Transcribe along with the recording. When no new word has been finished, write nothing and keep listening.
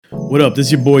What up? This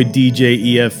is your boy DJ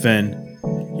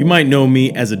EFN. You might know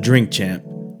me as a drink champ,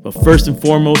 but first and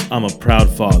foremost, I'm a proud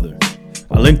father.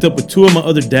 I linked up with two of my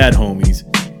other dad homies,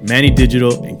 Manny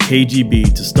Digital and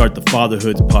KGB, to start the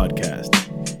Fatherhoods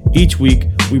podcast. Each week,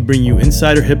 we bring you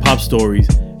insider hip-hop stories,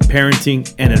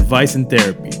 parenting, and advice and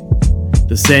therapy.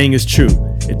 The saying is true,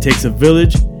 it takes a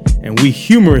village, and we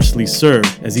humorously serve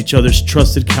as each other's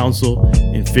trusted counsel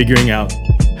in figuring out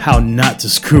how not to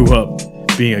screw up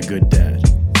being a good dad.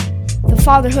 The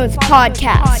Fatherhood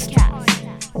Podcast.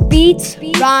 Beats,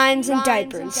 rhymes, and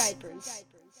diapers.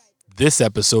 This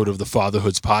episode of the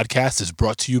Fatherhoods Podcast is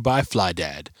brought to you by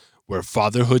FlyDad, where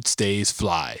fatherhood stays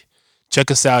fly. Check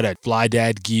us out at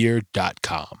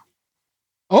flydadgear.com.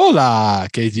 Hola,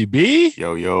 KGB.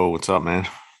 Yo, what's up, man?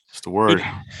 Just the word.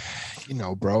 You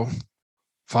know, bro.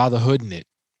 Fatherhood in it.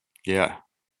 Yeah,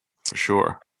 for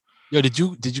sure. Yo, did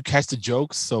you catch the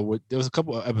jokes? So there was a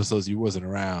couple of episodes you wasn't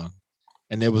around,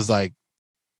 and it was like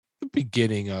the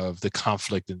beginning of the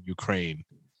conflict in Ukraine.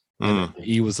 And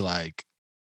he was like,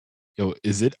 yo,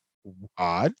 is it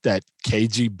odd that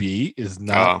KGB is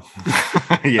not?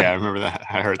 Yeah, I remember that.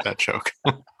 I heard that joke.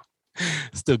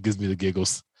 Still gives me the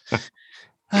giggles.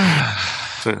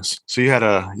 So you had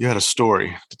a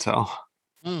story to tell.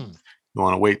 Mm. You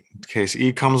want to wait in case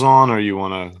E comes on, or you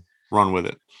want to run with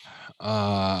it?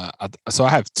 So I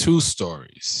have two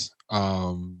stories.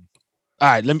 All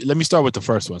right, let me start with the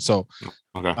first one. So,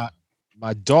 okay,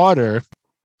 my daughter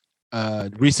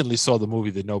recently saw the movie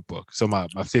The Notebook. So my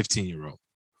 15-year-old.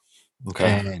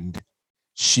 Okay, and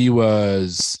she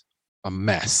was a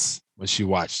mess when she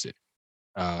watched it.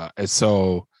 And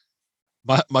so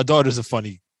my daughter's a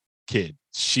funny kid.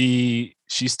 She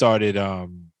started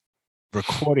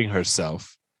recording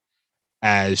herself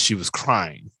as she was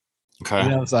crying. okay.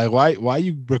 And I was like, why are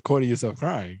you recording yourself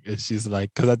crying? And she's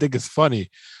like, because I think it's funny.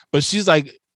 But she's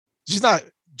like, she's not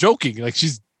joking. Like,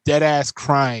 she's dead ass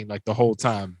crying like the whole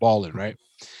time, bawling, right?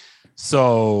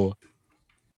 So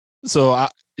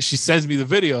she sends me the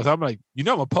videos. I'm like, I'm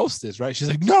gonna post this, right? She's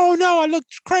like, no, I look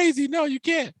crazy. No, you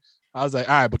can't. I was like,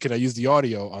 all right, but can I use the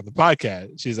audio on the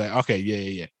podcast? She's like, okay,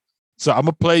 yeah. So I'm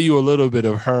gonna play you a little bit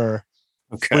of her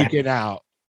freaking out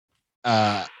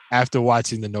after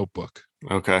watching The Notebook.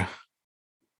 Okay.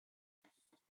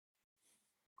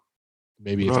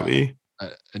 Maybe if I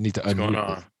need to unmute. What's going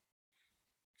on?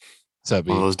 What's up,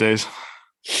 One of those days.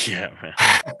 Yeah, man.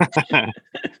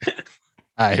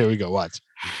 All right, here we go. Watch.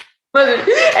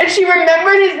 And she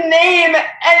remembered his name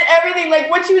and everything. Like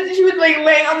what she was like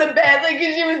laying on the bed, like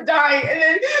she was dying, and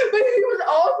then but he was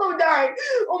also dying.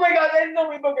 Oh my god, that's so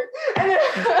many boogers. And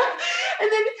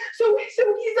then so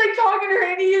he's like talking to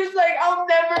her, and he was like, "I'll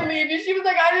never leave you." She was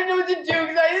like, "I didn't know what to do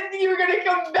because I didn't think you were gonna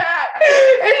come back."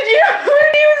 And he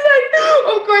was like,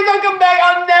 "Of course I'll come back.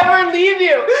 I'll never leave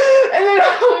you." And then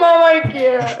mom, I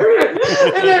can't.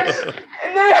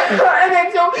 and then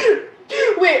so.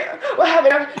 Wait, what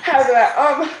happened after that?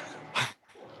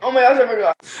 Oh my gosh, I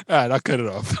forgot. All right, I'll cut it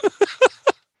off.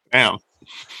 Damn.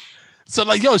 So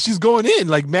like, yo, she's going in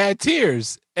like mad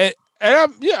tears, and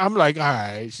I'm like, all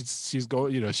right, she's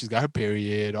going, she's got her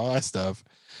period, all that stuff,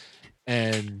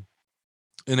 and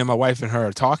then my wife and her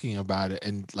are talking about it,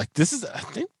 and like this is, I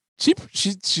think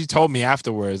she told me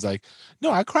afterwards, like,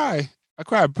 no, I cry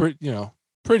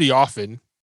pretty often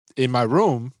in my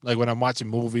room, like when I'm watching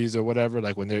movies or whatever,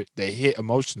 like when they hit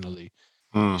emotionally,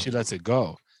 she lets it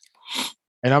go.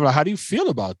 And I'm like, how do you feel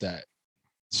about that?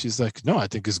 She's like, no, I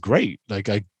think it's great. Like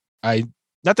I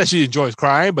not that she enjoys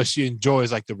crying, but she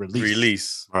enjoys like the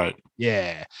release. Right.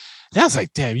 Yeah. And I was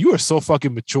like, damn, you are so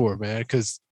fucking mature, man.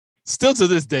 Because still to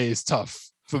this day, it's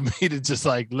tough for me to just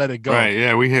like let it go. Right.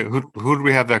 Yeah. Who did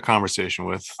we have that conversation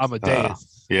with?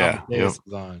 Amadeus. Yeah. Amadeus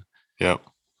was on. Yep.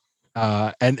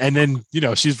 And then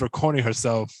she's recording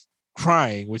herself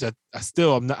crying, which I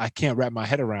can't wrap my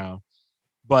head around.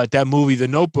 But that movie, The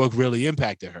Notebook, really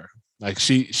impacted her. Like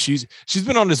she's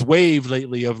been on this wave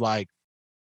lately of like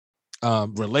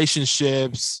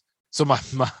relationships. So my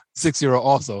 6-year-old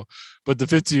also, but the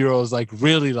 15-year-old is like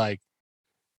really like,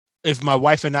 if my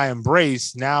wife and I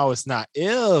embrace, now it's not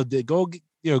ill. They go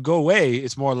away.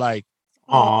 It's more like,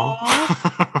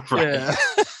 aw. Right. Yeah.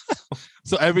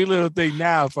 So every little thing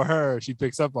now for her, she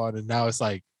picks up on it. Now it's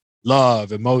like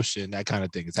love, emotion, that kind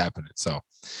of thing is happening. So,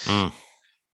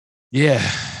 yeah,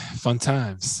 fun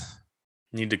times.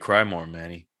 Need to cry more,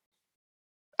 Manny.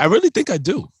 I really think I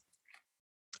do.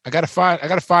 I gotta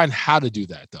find how to do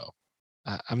that though.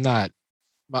 I'm not.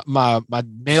 My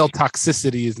male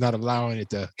toxicity is not allowing it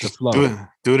to flow.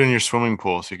 Do it in your swimming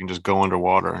pool so you can just go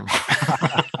underwater.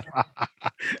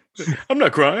 I'm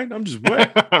not crying. I'm just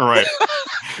wet. Right.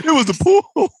 It was the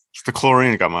pool. It's the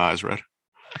chlorine that got my eyes red.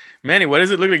 Manny, why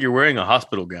does it look like you're wearing a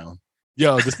hospital gown?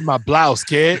 Yo, this is my blouse,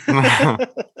 kid.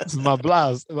 This is my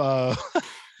blouse.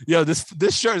 Yo, this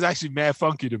shirt is actually mad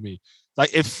funky to me.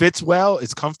 Like it fits well,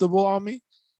 it's comfortable on me,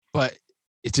 but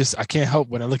it just I can't help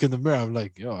when I look in the mirror. I'm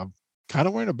like, yo, I'm kind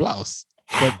of wearing a blouse,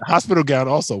 but hospital gown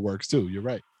also works too. You're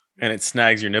right. And it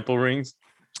snags your nipple rings.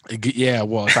 Yeah,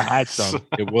 well, if I had some,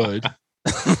 it would.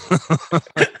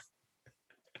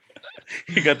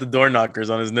 He got the door knockers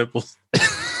on his nipples.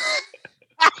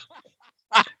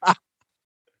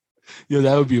 Yo,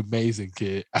 that would be amazing,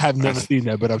 kid. I have never seen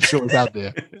that, but I'm sure it's out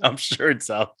there. I'm sure it's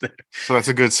out there. So that's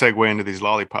a good segue into these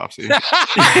lollipops. Eh?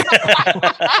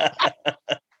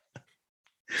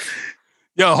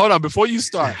 Yo, hold on. Before you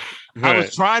start, I was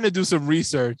Right. trying to do some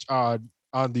research on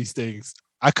these things.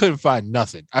 I couldn't find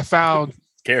nothing. I found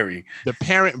Scary. the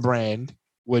Parent brand,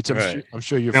 which I'm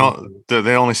sure you're They, familiar with.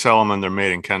 they only sell them and they're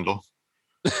made in Kendall.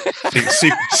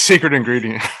 Secret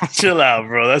ingredient. Chill out,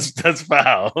 bro. That's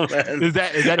foul, man. Is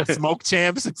that a Smoke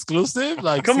Champs exclusive?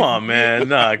 Like, Come on, man.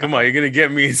 Nah, come on. You're gonna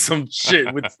get me some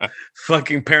shit with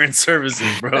fucking parent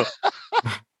services, bro.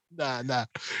 Nah.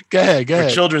 Go ahead. Or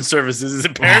children's services. Is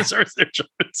it parent services or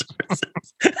children's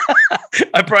services?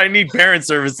 I probably need parent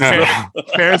services. Bro.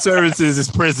 Parent services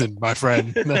is prison, my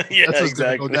friend. That's what's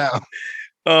exactly. gonna go down.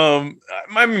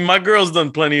 I mean, my girl's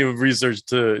done plenty of research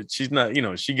to. She's not,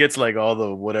 she gets like all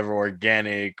the whatever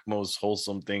organic, most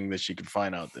wholesome thing that she could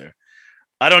find out there.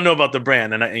 I don't know about the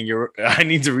brand, and I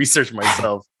need to research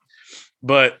myself.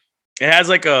 But it has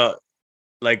like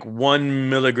 1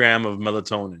 milligram of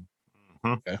melatonin.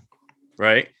 Okay.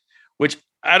 Right? Which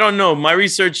I don't know. My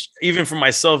research, even for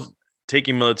myself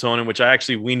taking melatonin, which I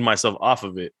actually weaned myself off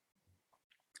of it.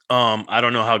 I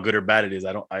don't know how good or bad it is.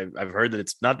 I've heard that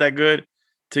it's not that good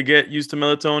to get used to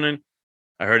melatonin.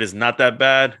 I heard it's not that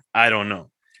bad. I don't know.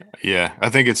 Yeah,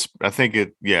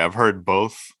 I've heard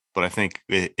both, but I think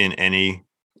in any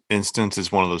instance, it's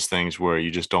one of those things where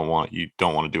you don't want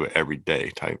to do it every day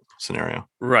type scenario.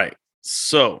 Right.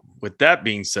 So with that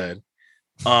being said,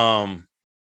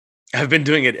 I've been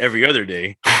doing it every other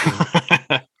day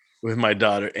with my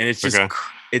daughter, and it's just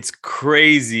it's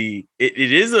crazy. It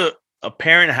is a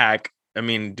parent hack. I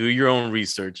mean, do your own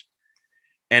research.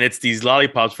 And it's these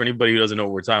lollipops for anybody who doesn't know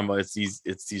what we're talking about. It's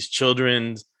these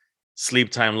children's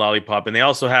sleep time lollipop. And they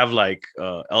also have like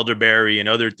elderberry and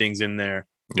other things in there.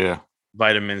 Yeah.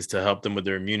 Vitamins to help them with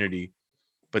their immunity.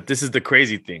 But this is the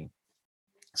crazy thing.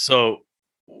 So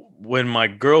when my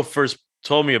girl first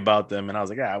told me about them, and I was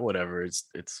like, whatever. It's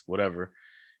whatever.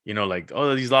 Like,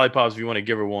 oh, these lollipops, if you want to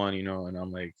give her one, and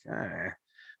I'm like, I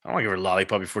don't want to give her a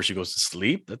lollipop before she goes to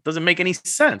sleep. That doesn't make any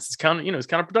sense. It's kind of, it's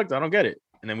counterproductive. I don't get it.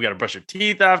 And then we got to brush her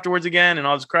teeth afterwards again and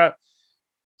all this crap.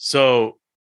 So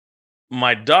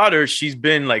my daughter, she's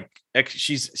been like,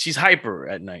 she's hyper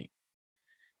at night.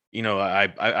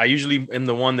 I usually am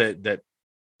the one that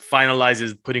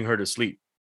finalizes putting her to sleep.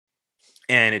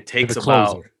 And it takes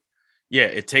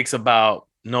about,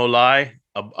 no lie,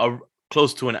 a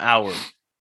close to an hour.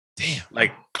 Damn.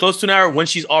 Like close to an hour when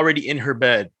she's already in her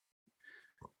bed.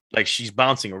 Like she's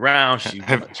bouncing around.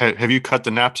 Have you cut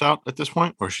the naps out at this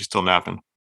point, or is she still napping?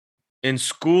 In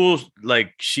school,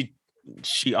 like she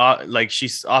won't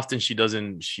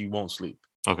sleep.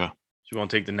 Okay. She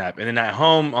won't take the nap. And then at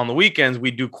home on the weekends,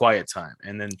 we do quiet time.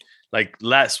 And then like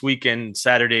last weekend,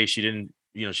 Saturday, she didn't,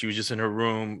 she was just in her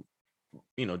room,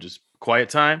 just quiet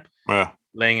time,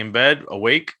 laying in bed,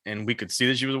 awake. And we could see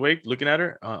that she was awake, looking at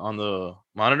her on the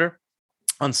monitor.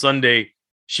 On Sunday,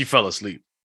 she fell asleep.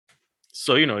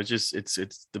 So,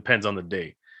 it depends on the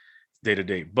day to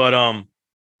day. But,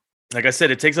 like I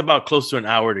said, it takes about close to an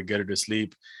hour to get her to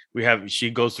sleep. She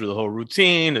goes through the whole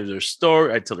routine. There's her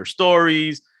story. I tell her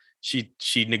stories. She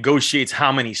negotiates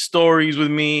how many stories with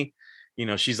me.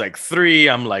 She's like 3.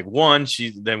 I'm like 1.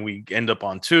 Then we end up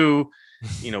on 2.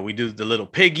 We do the little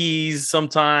piggies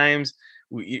sometimes.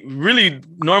 We really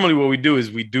normally what we do is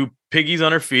we do piggies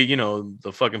on her feet.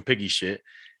 The fucking piggy shit.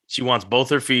 She wants both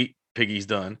her feet piggies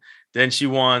done. Then she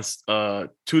wants 2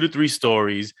 to 3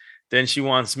 stories. Then she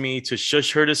wants me to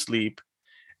shush her to sleep.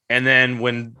 And then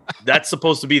when that's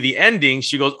supposed to be the ending,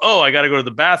 she goes, "Oh, I got to go to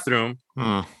the bathroom."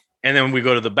 And then we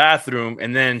go to the bathroom.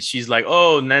 And then she's like,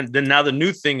 "Oh," and then now the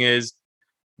new thing is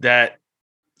that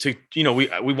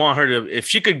we want her to, if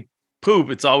she could poop,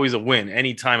 it's always a win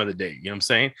any time of the day. You know what I'm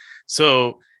saying?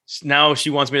 So now she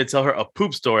wants me to tell her a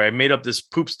poop story. I made up this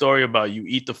poop story about you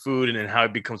eat the food and then how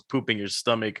it becomes poop in your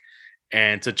stomach,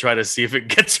 and to try to see if it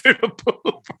gets her to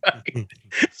poop, right?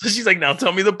 So she's like, "Now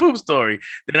tell me the poop story."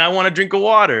 Then I want to drink of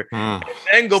water, and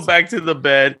then go back to the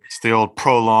bed. It's the old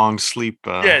prolonged sleep.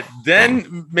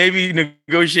 Then maybe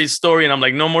negotiate story, and I'm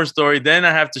like, "No more story." Then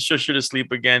I have to shush her to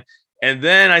sleep again. And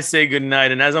then I say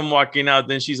goodnight. And as I'm walking out,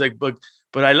 then she's like, but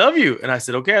I love you. And I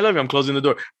said, okay, I love you. I'm closing the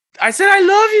door. I said, I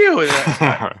love you.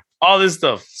 And all this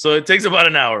stuff. So it takes about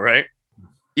an hour, right?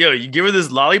 Yo, you give her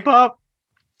this lollipop.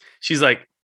 She's like,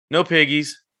 no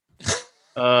piggies.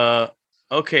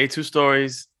 Okay, 2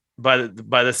 stories. By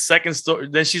the second story,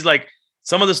 then she's like,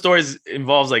 some of the stories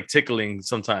involves like tickling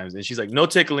sometimes. And she's like, no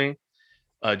tickling,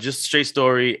 just straight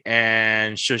story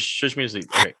and shush me to sleep.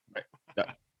 Okay, right.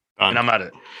 And I'm out of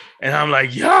it. And I'm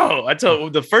like, yo, I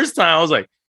told the first time I was like,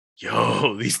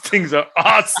 yo, these things are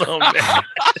awesome, man.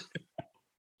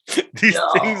 These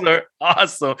things are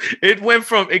awesome.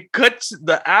 It cuts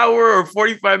the hour or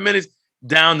 45 minutes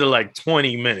down to like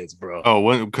 20 minutes, bro.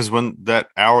 Oh, because when that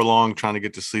hour long trying to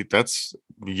get to sleep,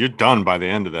 you're done by the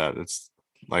end of that. It's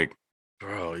like,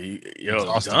 bro,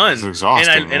 exhausting. done. It's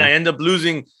exhausting, and I end up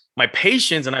losing my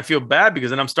patience, and I feel bad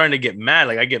because then I'm starting to get mad.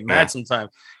 Like I get mad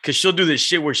sometimes because she'll do this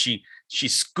shit where she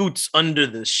scoots under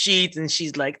the sheet and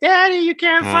she's like, Daddy, you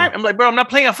can't find. I'm like, bro, I'm not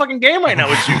playing a fucking game right now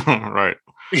with you. Right.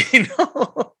 You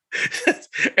know?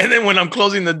 And then when I'm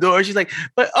closing the door, she's like,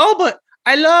 but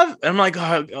I love, I'm like,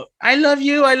 oh, I love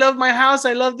you. I love my house.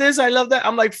 I love this. I love that.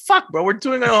 I'm like, fuck, bro, we're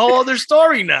doing a whole other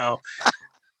story now.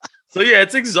 So yeah,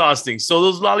 it's exhausting. So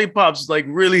those lollipops like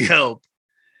really help.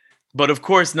 But of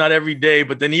course, not every day.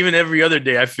 But then even every other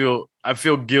day, I feel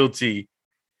guilty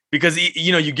because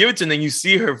you give it to her and then you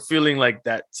see her feeling like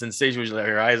that sensation, which like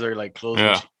her eyes are like closed.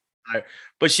 Yeah.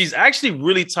 But she's actually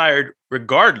really tired,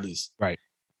 regardless. Right?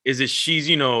 Is it she's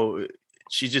she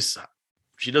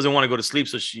doesn't want to go to sleep,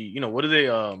 so she what do they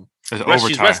she's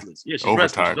restless. Yeah, she's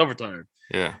restless. She's overtired.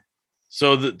 Yeah.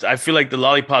 So I feel like the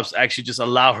lollipops actually just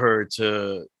allow her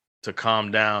to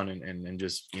calm down and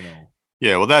just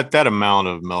Yeah, well, that amount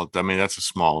of milk, I mean, that's a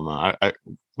small amount.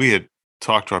 We had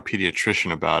talked to our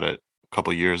pediatrician about it a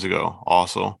couple of years ago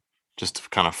also, just to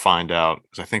kind of find out.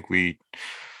 Because I think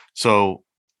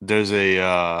there's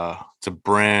it's a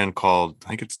brand called, I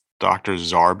think it's Dr.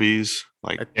 Zarbee's.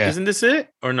 Isn't this it?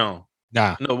 Or no?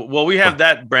 Nah. No, well, we have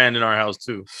that brand in our house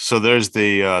too. So there's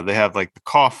they have like the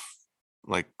cough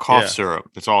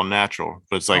syrup. It's all natural,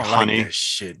 but it's like honey. Like that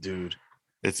shit, dude.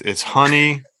 It's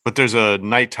honey, but there's a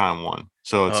nighttime one.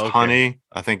 So it's honey.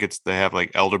 I think they have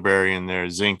like elderberry in there,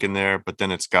 zinc in there, but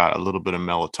then it's got a little bit of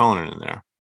melatonin in there.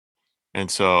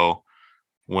 And so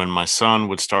when my son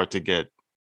would start to get,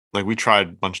 like, we tried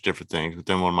a bunch of different things, but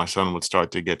then when my son would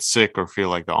start to get sick or feel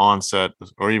like the onset,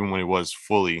 or even when he was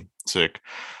fully sick,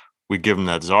 we'd give him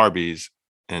that Zarbee's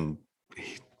and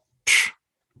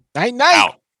night.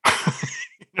 Out.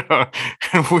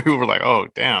 And we were like, oh,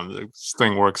 damn, this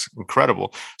thing works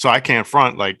incredible. So I can't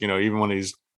front, like, even when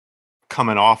he's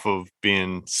coming off of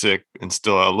being sick and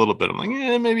still a little bit, I'm like,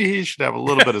 yeah, maybe he should have a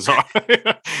little bit of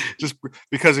Zarbee's. Just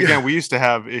because, again, we used to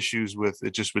have issues with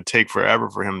it. Just would take forever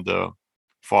for him to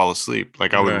fall asleep.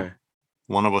 Like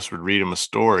one of us would read him a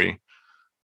story,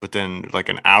 but then like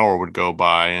an hour would go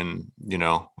by and,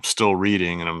 I'm still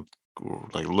reading and I'm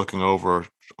like looking over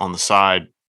on the side,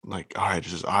 like, all right,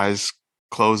 just his eyes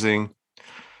closing.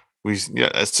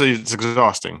 It's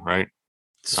exhausting, right?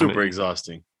 Super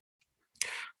exhausting.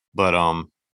 But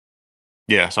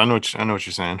yeah, so I know what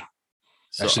you're saying.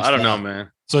 So I don't know,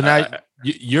 man. So now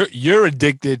you're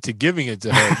addicted to giving it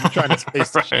to her. You're trying to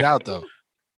space the shit out, though.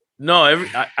 No,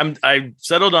 I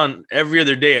settled on every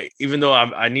other day, even though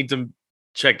I need to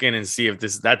check in and see if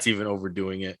that's even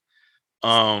overdoing it.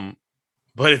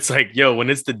 But it's like, yo, when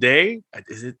it's the day,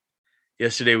 is it?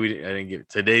 Yesterday I didn't give it.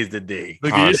 Today's the day.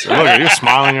 Look, you're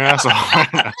smiling your ass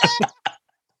off.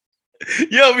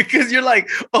 Yo, because you're like,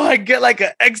 oh, I get like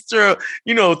an extra,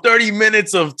 30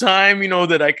 minutes of time,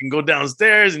 that I can go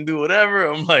downstairs and do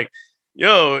whatever. I'm like,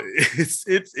 yo,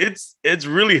 it's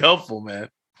really helpful, man.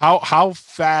 How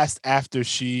fast after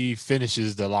she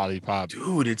finishes the lollipop?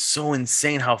 Dude, it's so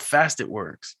insane how fast it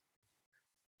works.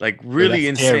 Like really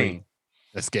insane. Scary.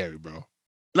 That's scary, bro.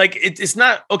 Like it's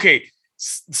not okay.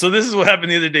 So this is what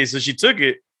happened the other day. So she took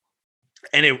it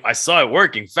and I saw it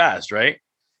working fast, right?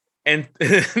 And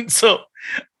so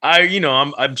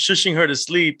I'm shushing her to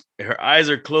sleep. Her eyes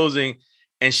are closing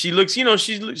and she looks,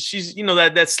 she's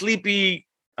that sleepy,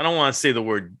 I don't want to say the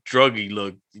word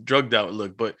drugged out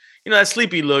look, but that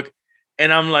sleepy look.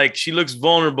 And I'm like, she looks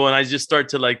vulnerable. And I just start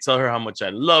to like tell her how much I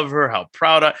love her, how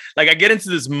proud I get into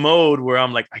this mode where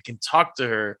I'm like, I can talk to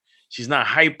her. She's not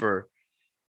hyper.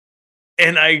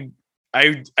 And I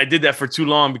did that for too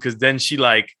long because then she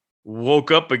like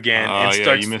woke up again and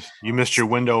starts. You missed your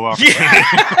window off. Yeah.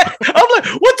 I'm like,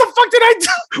 what the fuck did I do?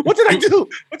 What did I do?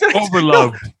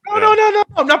 Overloved. No.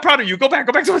 I'm not proud of you. Go back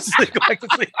to sleep. Go back to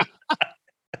sleep.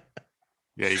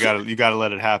 Yeah, you gotta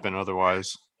let it happen.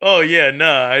 Otherwise, Oh yeah,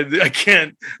 nah, I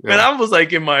can't. Man, Yeah. I was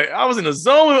like I was in a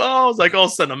zone. I was like all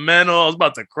sentimental. I was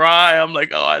about to cry. I'm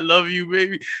like, oh, I love you,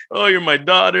 baby. Oh, you're my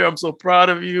daughter. I'm so proud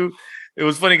of you. It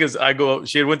was funny because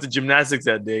she had went to gymnastics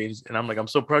that day, and I'm like, I'm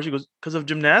so proud. She goes, because of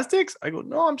gymnastics? I go,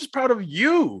 no, I'm just proud of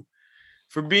you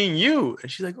for being you. And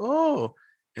she's like, oh.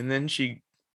 And then she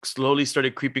slowly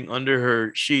started creeping under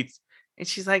her sheets. And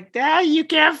she's like, Dad, you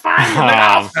can't find me.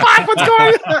 I'm like, oh, fuck, what's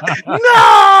going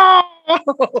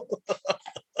on? No.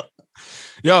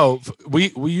 Yo,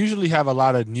 we usually have a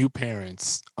lot of new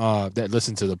parents that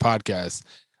listen to the podcast.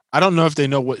 I don't know if they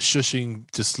know what shushing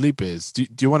to sleep is. Do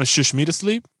you want to shush me to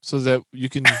sleep so that you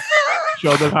can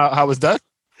show them how it's done?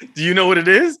 Do you know what it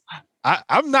is?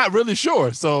 I'm not really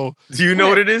sure. So Do you know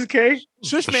what it is, Kay?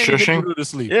 shush The man to get shushing? you to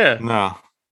sleep. Yeah. No,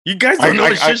 You guys don't know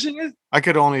what I- shushing is? I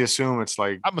could only assume it's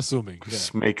like I'm assuming. Yeah.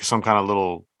 just make some kind of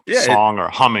little Yeah, song or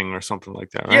humming or something like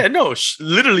that, Yeah, right? no,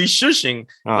 literally shushing.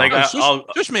 Oh. Like No,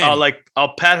 shush man.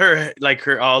 I'll pat her You're pat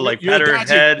her dodging,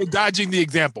 head. You're dodging the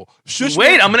example. Shush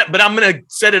Wait, man. I'm gonna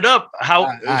set it up how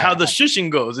Alright. the shushing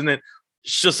goes, and then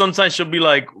sometimes she'll be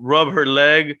like rub her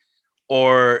leg,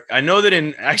 or I know that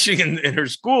in her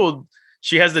school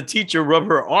she has the teacher rub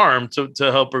her arm to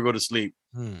help her go to sleep.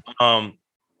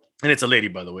 And it's a lady,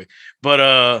 by the way, but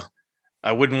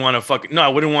I wouldn't want to I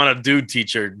wouldn't want a dude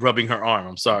teacher rubbing her arm.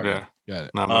 I'm sorry. Yeah, Got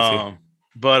it. not with you.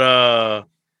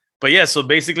 But yeah, so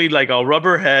basically, like I'll rub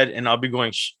her head and I'll be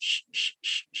going shh, shh, shh,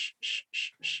 shh, shh, shh,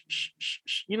 shh, shh, shh, shh,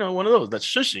 shh. You know, one of those. That's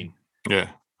shushing. Yeah,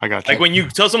 I got you. Like when you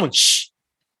tell someone shh,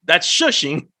 that's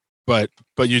shushing But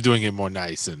you're doing it more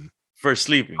nice and for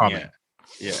sleeping. Calming.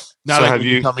 Yeah. not So like have when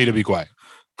you you- tell me to be quiet.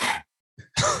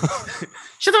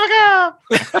 Shut the fuck up.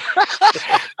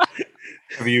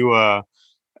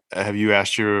 Have you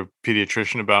asked your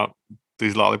pediatrician about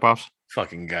these lollipops?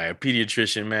 Fucking guy, a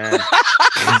pediatrician, man.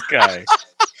 This guy,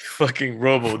 fucking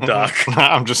Robo Doc.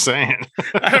 I'm just saying.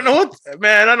 I don't know what,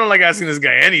 man. I don't like asking this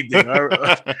guy anything. Our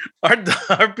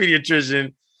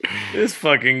pediatrician, this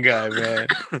fucking guy, man.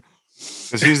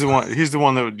 Because he's the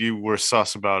one that you were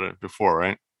sus about it before,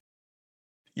 right?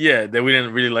 Yeah, that we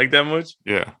didn't really like that much.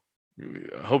 Yeah.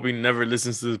 I hope he never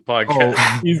listens to this podcast.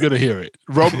 Oh, he's gonna hear it.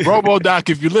 Robo Doc,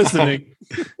 if you're listening.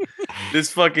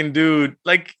 This fucking dude,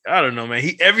 like, I don't know, man.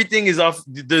 Everything is off.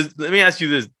 Let me ask you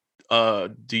this: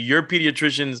 do your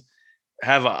pediatricians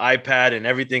have an iPad and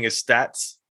everything is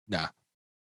stats? Nah.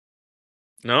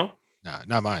 No. Nah,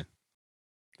 not mine.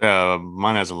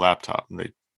 Mine has a laptop and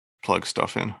they plug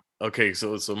stuff in. Okay,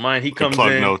 so mine, he They comes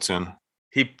plug in. notes in.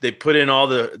 They put in all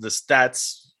the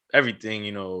stats, everything,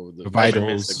 you know, the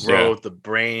measurements, vitals. the growth, the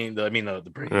brain, the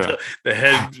brain, Yeah. the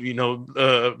head, you know,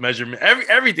 measurement,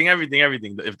 everything.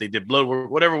 If they did blood work,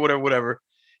 whatever.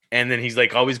 And then he's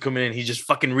like always coming in, he's just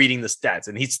fucking reading the stats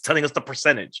and he's telling us the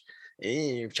percentage.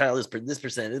 Your child is this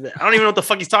percentage. I don't even know what the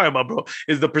fuck he's talking about, bro.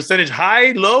 Is the percentage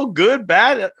high, low, good,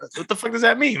 bad? What the fuck does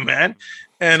that mean, man?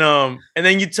 And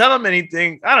then you tell him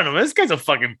anything. I don't know, man. This guy's a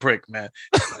fucking prick, man.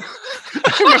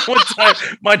 I remember one time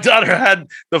my daughter had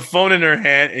the phone in her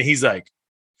hand and he's like,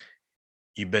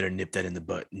 you better nip that in the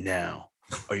butt now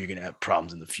or you're gonna have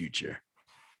problems in the future.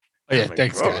 Oh, yeah, I'm like,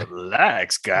 thanks, bro, guy.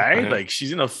 relax, guy. Yeah. Like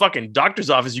she's in a fucking doctor's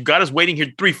office. You got us waiting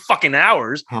here 3 fucking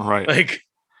hours. All right. Like,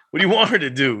 what do you want her to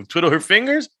do? Twiddle her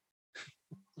fingers?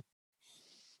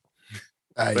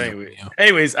 But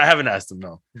anyways, I haven't asked him.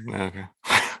 No. Okay.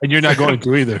 And you're not going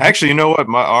to either. Actually, you know what?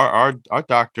 Our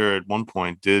doctor at one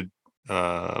point did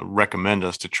recommend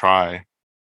us to try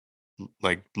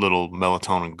like little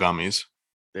melatonin gummies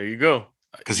There you go.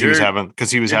 because he was Your having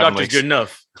doctor's like good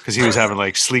enough. because he was having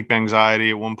like sleep anxiety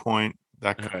at one point.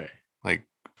 That All right. like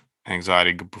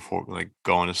anxiety before like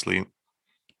going to sleep.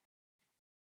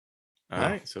 All Yeah.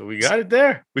 right. So we got it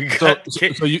there. We So, got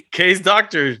so you Kay's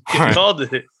doctor All right. called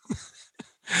it.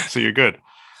 So you're good.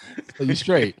 so you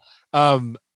straight.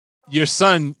 Your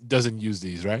son doesn't use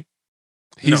these, right?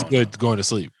 He's No. good going to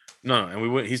sleep. No, and we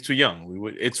would. He's too young. We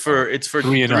would. It's for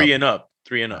 3 and up.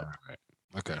 3 and up. Right.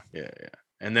 Okay. Yeah.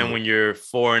 And then when you're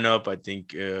 4 and up, I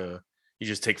think you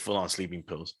just take full on sleeping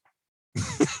pills. I'm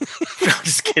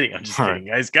just kidding. I'm just All right.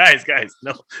 kidding, guys.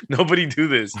 No, nobody do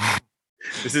this.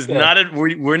 This is not a.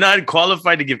 We're not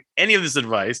qualified to give any of this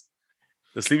advice.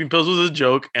 The sleeping pills was a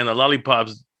joke, and the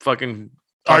lollipops fucking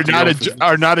Are talk to your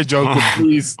own- not a joke, but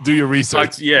please do your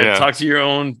research. Yeah. talk to your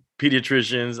own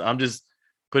pediatricians. I'm just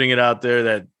putting it out there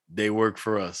that they work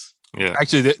for us. Yeah.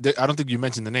 Actually, I don't think you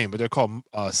mentioned the name, but they're called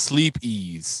Sleep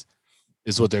Ease,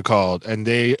 is what they're called, and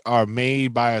they are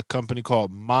made by a company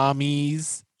called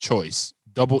Mommy's Choice.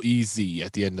 Double EZ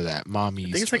at the end of that. Mommy's.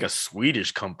 I think it's like a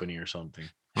Swedish company or something.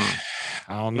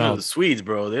 I don't You know, know. the Swedes,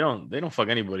 bro. They don't fuck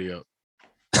anybody up.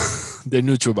 They're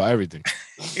neutral about everything.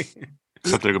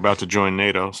 Except they're about to join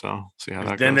NATO, so see how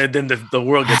that Then goes. then the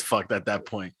world gets fucked at that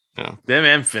point. Yeah. Them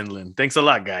and Finland. Thanks a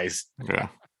lot, guys. Yeah.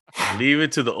 Leave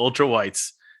it to the ultra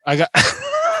whites. I got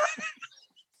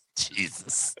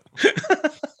Jesus.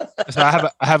 So I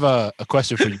have a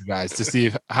question for you guys to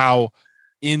see how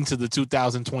into the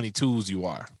 2022s you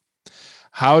are.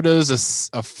 How does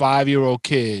a 5-year-old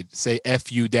kid say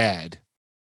 "F you, dad"?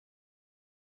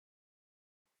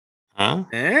 Huh?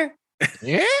 Eh?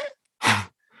 Yeah.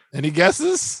 Any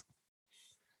guesses?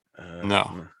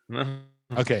 No.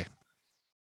 Okay.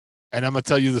 And I'm gonna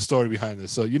tell you the story behind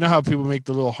this. So you know how people make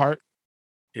the little heart?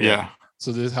 Yeah.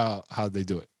 So this is how they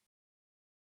do it.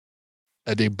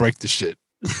 And they break the shit.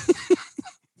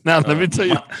 Now let me tell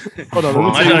you. Hold on. Let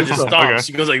me My tell you dad the just story. stops. Okay.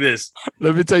 She goes like this.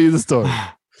 Let me tell you the story.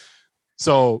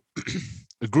 So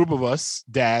a group of us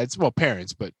dads, well,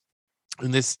 parents, but on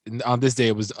this day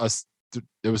it was us.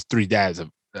 There was 3 dads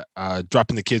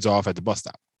dropping the kids off at the bus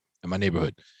stop in my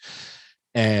neighborhood,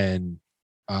 and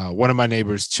one of my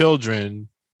neighbor's children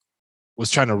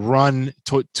was trying to run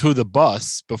to the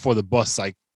bus before the bus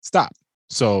like stopped.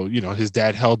 So his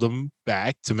dad held him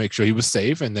back to make sure he was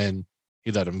safe, and then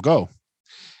he let him go.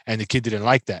 And the kid didn't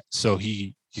like that, so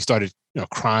he started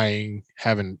crying,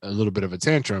 having a little bit of a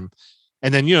tantrum.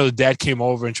 And then, the dad came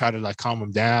over and tried to like calm him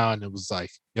down. It was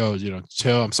like,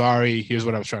 chill. I'm sorry. Here's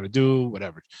what I was trying to do,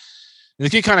 whatever. And the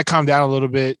kid kind of calmed down a little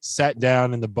bit, sat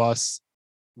down in the bus,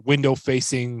 window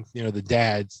facing, the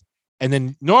dad's. And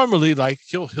then normally like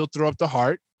he'll throw up the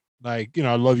heart, like,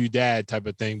 I love you, dad type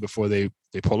of thing before they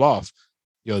pull off.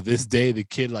 This day, the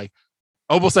kid like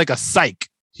almost like a psych.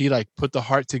 He like put the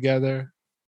heart together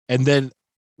and then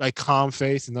like calm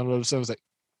face. And then all of a sudden was like,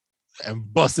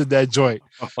 and busted that joint.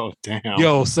 Oh damn.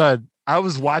 Yo, son, I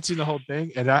was watching the whole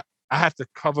thing and I had to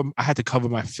cover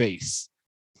my face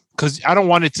because I don't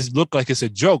want it to look like it's a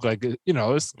joke. Like,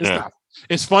 it's not.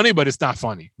 It's funny, but it's not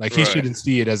funny. Like he shouldn't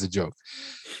see it as a joke.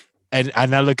 And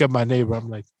I look at my neighbor. I'm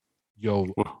like, yo,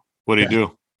 What do you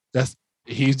do?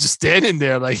 He's just standing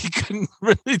there. Like he couldn't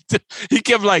really he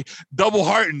kept like double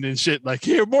hearting and shit. Like,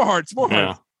 here, more hearts.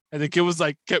 And the kid was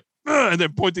like, and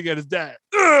then pointing at his dad.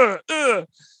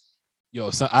 Yo,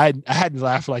 so I hadn't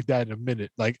laughed like that in a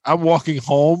minute. Like I'm walking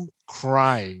home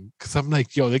crying because I'm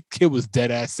like, yo, the kid was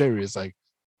dead ass serious. Like,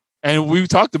 and we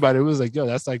talked about it. It was like, yo,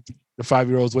 that's like the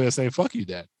 5-year-old's way of saying "fuck you,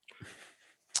 dad."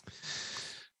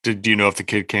 Do you know if the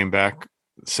kid came back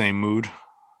same mood?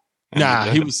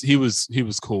 Nah, he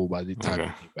was cool by the time he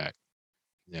came back.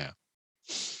 Yeah.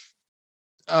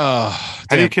 How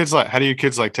do your kids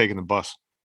like taking the bus?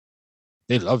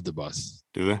 They love the bus.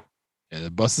 Do they? Yeah,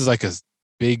 the bus is like a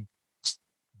big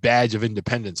badge of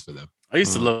independence for them. I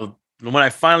used to love when I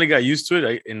finally got used to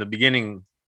it. In the beginning,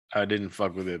 I didn't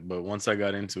fuck with it, but once I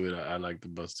got into it, I liked the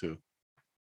bus too.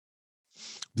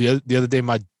 The other day,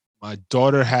 my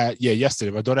daughter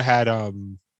yesterday my daughter had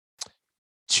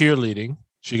cheerleading.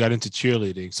 She got into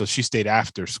cheerleading, so she stayed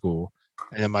after school,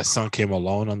 and then my son came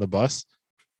alone on the bus.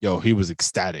 Yo, he was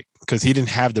ecstatic because he didn't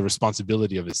have the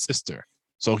responsibility of his sister,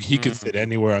 so he could sit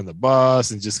anywhere on the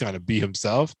bus and just kind of be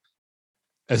himself.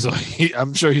 And so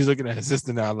I'm sure he's looking at his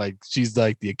sister now like she's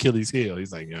like the Achilles heel.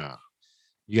 He's like, yeah,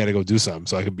 you got to go do something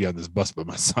so I can be on this bus by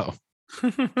myself.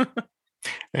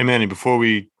 Hey, Manny, before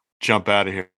we jump out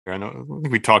of here, I think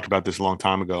we talked about this a long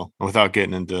time ago without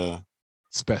getting into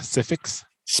specifics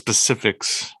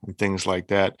and things like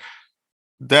that.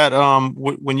 That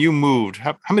when you moved,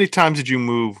 how many times did you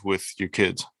move with your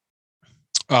kids?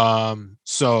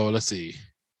 So let's see.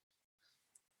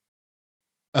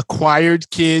 Acquired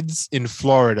kids in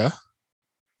Florida.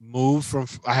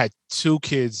 I had 2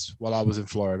 kids while I was in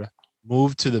Florida.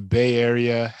 Moved to the Bay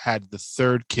Area, had the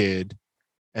 3rd kid,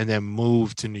 and then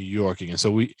moved to New York again.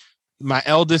 So my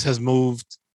eldest has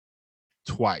moved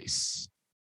twice.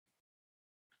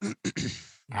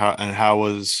 How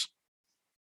was,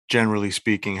 generally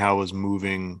speaking, how was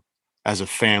moving as a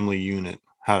family unit?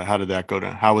 How did that go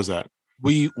down? How was that?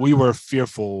 We were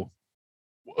fearful.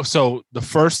 So the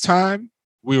first time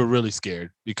we were really scared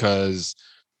because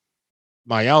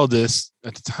my eldest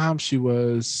at the time, she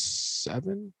was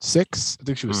 6. I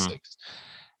think she was 6.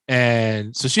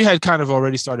 And so she had kind of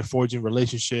already started forging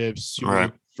relationships. She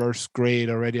was in 1st grade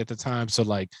already at the time. So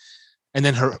like, and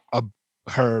then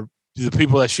the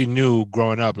people that she knew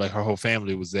growing up, like her whole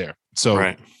family was there.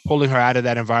 So pulling her out of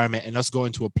that environment and us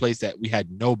going to a place that we had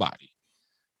nobody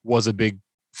was a big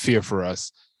fear for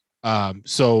us.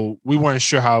 So we weren't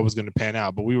sure how it was going to pan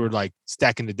out, but we were like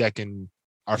stacking the deck in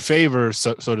our favor,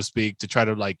 so to speak, to try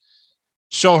to like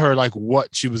show her like what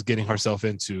she was getting herself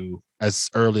into as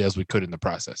early as we could in the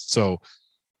process. So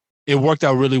it worked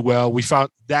out really well. We found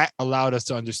that allowed us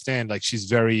to understand like she's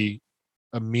very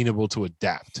amenable to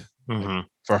adapt. Mhm.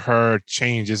 For her,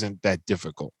 change isn't that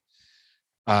difficult.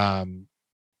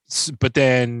 But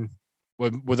then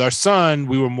with our son,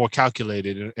 we were more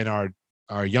calculated, and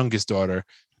our youngest daughter,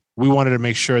 we wanted to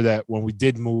make sure that when we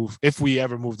did move, if we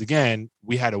ever moved again,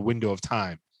 we had a window of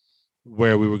time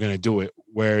where we were going to do it,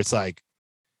 where it's like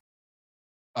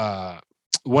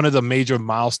one of the major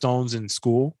milestones in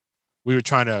school, we were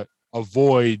trying to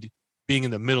avoid being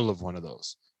in the middle of one of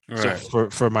those. Right. So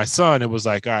for my son, it was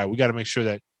like, all right, we got to make sure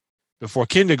that before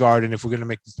kindergarten, if we're going to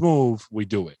make this move, we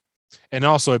do it. And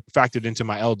also it factored into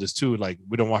my eldest too. Like,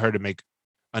 we don't want her to make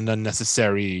an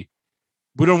unnecessary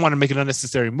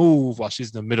move while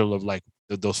she's in the middle of like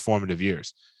those formative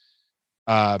years.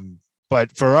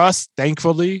 But for us,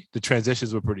 thankfully, the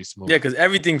transitions were pretty smooth. Yeah, because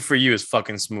everything for you is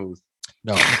fucking smooth.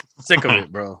 No, Sick of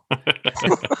it, bro.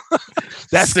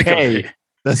 that's Sick of K. it.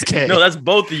 That's K. No, that's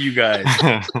both of you guys.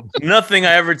 Nothing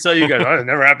I ever tell you guys, oh, it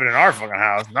never happened in our fucking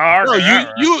house.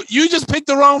 No, you just picked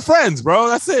the wrong friends, bro.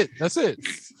 That's it.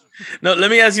 No, let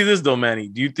me ask you this though, Manny.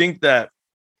 Do you think that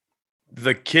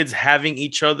the kids having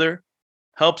each other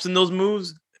helps in those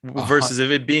moves versus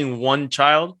if it being one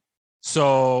child?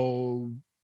 So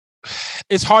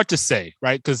it's hard to say,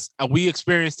 right? Because we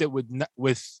experienced it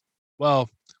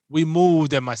we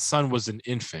moved and my son was an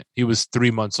infant. He was 3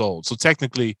 months old. So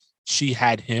technically she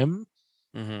had him,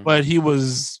 but he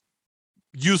was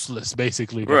useless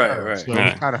basically. Right. So it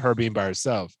was kind of her being by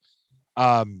herself.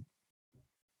 I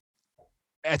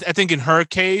think in her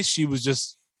case, she was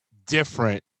just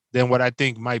different than what I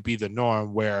think might be the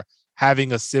norm, where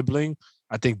having a sibling,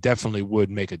 I think definitely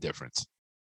would make a difference,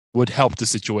 would help the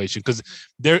situation, because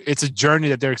it's a journey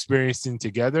that they're experiencing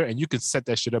together, and you could set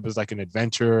that shit up as like an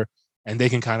adventure, and they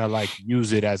can kind of like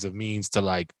use it as a means to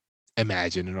like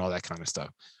imagine and all that kind of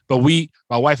stuff. But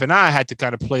my wife and I had to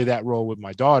kind of play that role with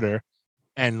my daughter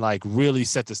and like really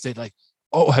set the stage, like,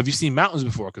 oh, have you seen mountains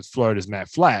before? Because Florida's mad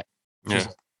flat.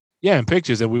 Yeah, in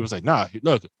pictures. And we was like, nah,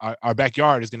 look, our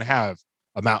backyard is going to have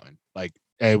a mountain. Like,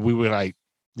 and we would like,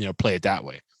 play it that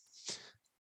way.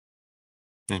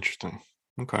 Interesting.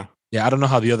 Okay. Yeah, I don't know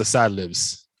how the other side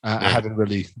lives. I haven't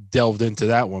really delved into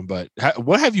that one, but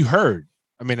what have you heard?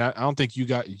 I mean, I don't think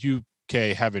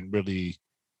UK haven't really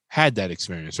had that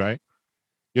experience, right?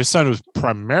 Your son was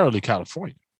primarily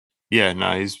California. Yeah,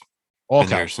 no, he's been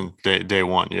there since day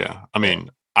one. Yeah, I mean,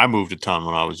 I moved a ton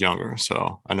when I was younger,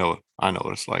 so I know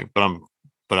what it's like. But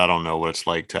I don't know what it's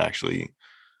like to actually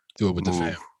do it with the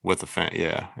fam. With the fam,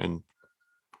 yeah. And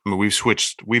I mean, we've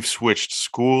switched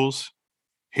schools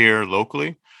here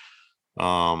locally,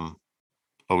 but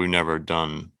we've never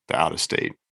done the out of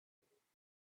state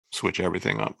switch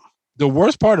everything up. The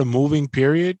worst part of moving,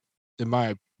 period, in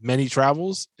my many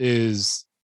travels, is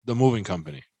the moving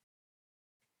company,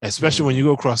 especially when you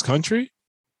go cross country.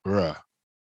 Bruh,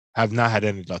 have not had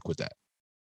any luck with that.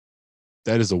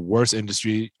 That is the worst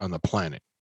industry on the planet.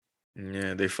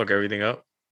 Yeah, they fuck everything up.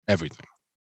 Everything.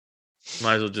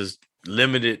 Might as well just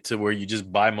limit it to where you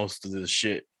just buy most of the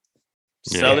shit,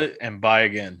 sell it, and buy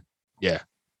again. Yeah,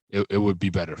 it would be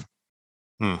better.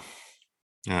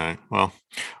 All right. Well,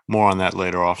 more on that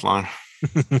later offline.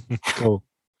 Cool.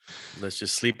 Let's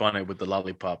just sleep on it with the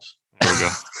lollipops. There we go.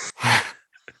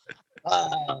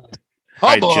 Oh,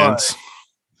 Hi, boy. gents.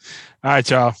 All right,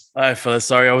 y'all. All right, fellas.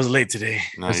 Sorry I was late today.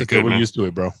 No, That's you're okay. good, We're man. used to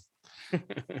it, bro.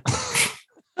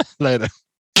 Later.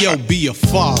 Yo, be a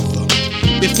father.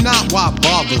 If not, why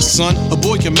bother, son? A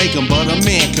boy can make 'em, but a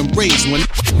man can raise one.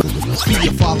 Be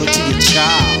a father to your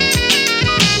child.